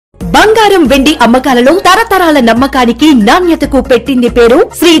బంగారం వెండి అమ్మకాలలో తరతరాల నమ్మకానికి నాణ్యతకు పెట్టింది పేరు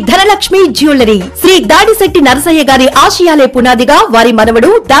శ్రీ ధనలక్ష్మి జ్యువెలరీ. శ్రీ దాడిశెట్టి నరసయ్య గారి ఆశయాలే పునాదిగా వారి మనవడు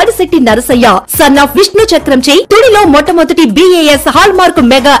దాడిశెట్టి నరసయ్య సన్ ఆఫ్ విష్ణు చక్రంచే తుడిలో మొట్టమొదటి BAS hall mark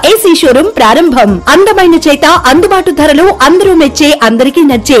mega AC showroom ప్రారంభం. అందమైన చేత అందుబాటు ధరలు అందరూ మెచ్చే అందరికీ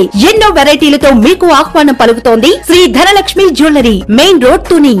నచ్చే ఎన్నో వెరైటీలతో మీకు ఆహ్వానం పలుకుతోంది Shri Dhanalakshmi jewellery, main road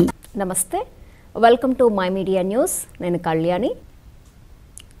Tuni. నమస్తే, welcome to my media news. నేను కళ్యాణి.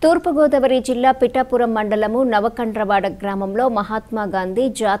 తూర్పుగోదావరి జిల్లా పిఠాపురం మండలము నవకండ్రవాడ గ్రామంలో మహాత్మా గాంధీ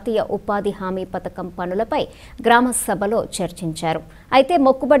జాతీయ ఉపాధి హామీ పథకం పనులపై గ్రామ సభలో చర్చించారు. అయితే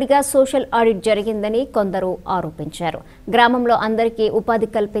మొక్కుబడిగా సోషల్ ఆడిట్ జరిగిందని కొందరు ఆరోపించారు. గ్రామంలో అందరికీ ఉపాధి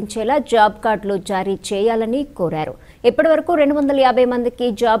కల్పించేలా జాబ్ కార్డులు జారీ చేయాలని కోరారు. ఇప్పటివరకు 250 మందికి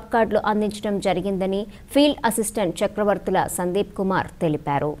జాబ్ కార్డులు అందించడం జరిగిందని ఫీల్డ్ అసిస్టెంట్ చక్రవర్తుల సందీప్ కుమార్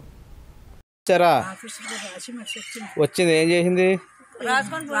తెలిపారు. వచ్చింది ఏం చేసింది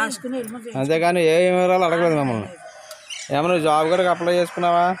అంతేగాని ఏ వివరాలు అడగలేదు మమ్మల్ని. ఏమన్నా జాబ్ కూడా అప్లై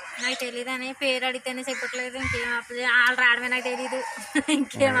చేసుకున్నావా? నాకు తెలియదు అని పేరు అడిగితేనే చెప్పట్లేదు. ఇంకేం అప్లై వాళ్ళు రావడమే నాకు తెలియదు.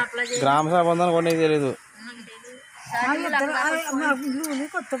 ఇంకేం అప్లై గ్రామ సభ ఉందని కూడా నీకు తెలీదు.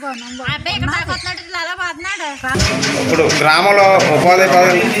 ఇప్పుడు గ్రామంలో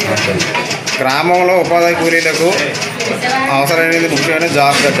ఉపాధి కూలీలకు అవసరమైనది ముఖ్యమైన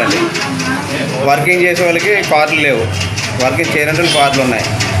జాబ్ కట్టండి. వర్కింగ్ చేసే వాళ్ళకి కార్డులు లేవు, వర్కింగ్ చేయనట్టు కార్డులు ఉన్నాయి.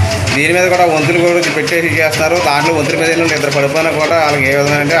 దీని మీద కూడా వంతులు కూడా పెట్టేసి చేస్తున్నారు. దాంట్లో వంతుల మీద ఇద్దరు పడిపోయినా కూడా వాళ్ళకి ఏ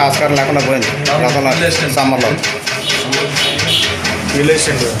విధమైన ఆస్కారం లేకుండా పోయింది గతంలో సమ్మర్లో.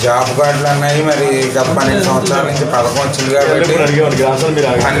 జాబ్ కార్డులు అన్నాయి మరి గత 12 సంవత్సరాల నుంచి పథకం వచ్చింది కాబట్టి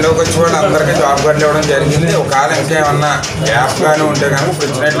పనిలోకి వచ్చి వాళ్ళు అందరికీ జాబ్ కార్డులు ఇవ్వడం జరిగింది. ఒకవేళ ఇంకేమన్నా గ్యాప్ కానీ ఉంటే కనుక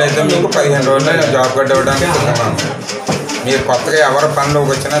వచ్చినట్లయితే మీకు 15 రోజుల్లో జాబ్ కార్డు ఇవ్వడానికి సిద్ధమన్నాను. మీరు కొత్తగా ఎవరు పనిలోకి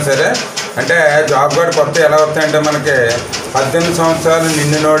వచ్చినా సరే, అంటే జాబ్ కార్డు కొత్త ఎలా వస్తాయంటే మనకి 18 సంవత్సరాలు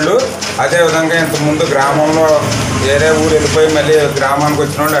నిండినోళ్ళు, అదేవిధంగా ఇంతకుముందు గ్రామంలో వేరే ఊరు వెళ్ళిపోయి మళ్ళీ గ్రామానికి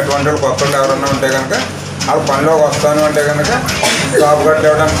వచ్చిన వాళ్ళు, అటువంటి వాళ్ళు కొత్త వాళ్ళు ఎవరన్నా ఉంటే కనుక వాళ్ళు పనిలోకి వస్తాను అంటే కనుక జాబ్ కార్డులు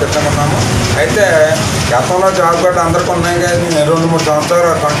ఇవ్వడానికి సిద్ధమన్నాము. అయితే గతంలో జాబ్ కార్డు అందరికీ ఉన్నాయి కానీ 2-3 సంవత్సరాలు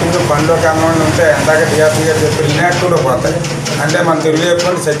కంటిన్యూ పనిలోకి వెళ్ళమని ఉంటే ఎందాక డిఆర్సీ గారు చెప్పి ఇన్యాక్టివ్లో పోతాయి, అంటే మన తెలుగు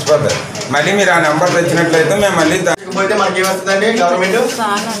చెప్పుకుంటే చచ్చిపోతాయి. మళ్ళీ మీరు ఆ నెంబర్ తెచ్చినట్లయితే మేము మళ్ళీ పోతే మనకి ఏమొస్తుందండి, గవర్నమెంట్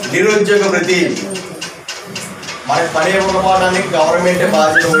నిరుద్యోగ వృత్తి మనకి పని ఇవ్వకపోవడానికి గవర్నమెంట్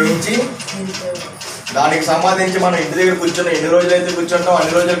బాధ్యత వహించి దానికి సంబంధించి మనం ఇంటి దగ్గర కూర్చున్నాం, ఎన్ని రోజులు అయితే కూర్చుంటాం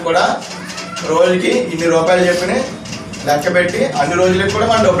అన్ని రోజులకు కూడా రోజుకి ఇన్ని రూపాయలు చెప్పిన లెక్క పెట్టి అన్ని రోజులకు కూడా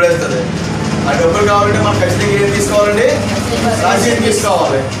మన డబ్బులు వేస్తుంది. ఆ డబ్బులు కావాలంటే మనం ఖచ్చితంగా ఏం తీసుకోవాలండి, రసీదు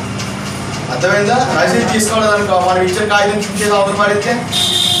తీసుకోవాలి. అర్థమైందా? రసీదు తీసుకోవాలి అనుకో, మనం ఇచ్చిన కాగితం చూసేది అవసరం పడితే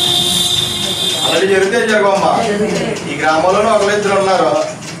అలాంటి జరిగితే జరగమ్మా. ఈ గ్రామంలోనే ఒకరిద్దరు ఉన్నారు,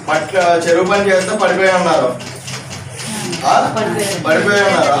 చెరువు పని చేస్తే పడిపోయి ఉన్నారు.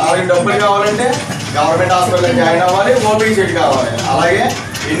 వాళ్ళకి డబ్బులు కావాలంటే గవర్నమెంట్ హాస్పిటల్లో జాయిన్ అవ్వాలి, ఓపీ సీట్ కావాలి. అలాగే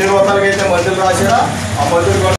ఎన్ని రూపాయలకైతే మందులు రాసారా ఆ మందులు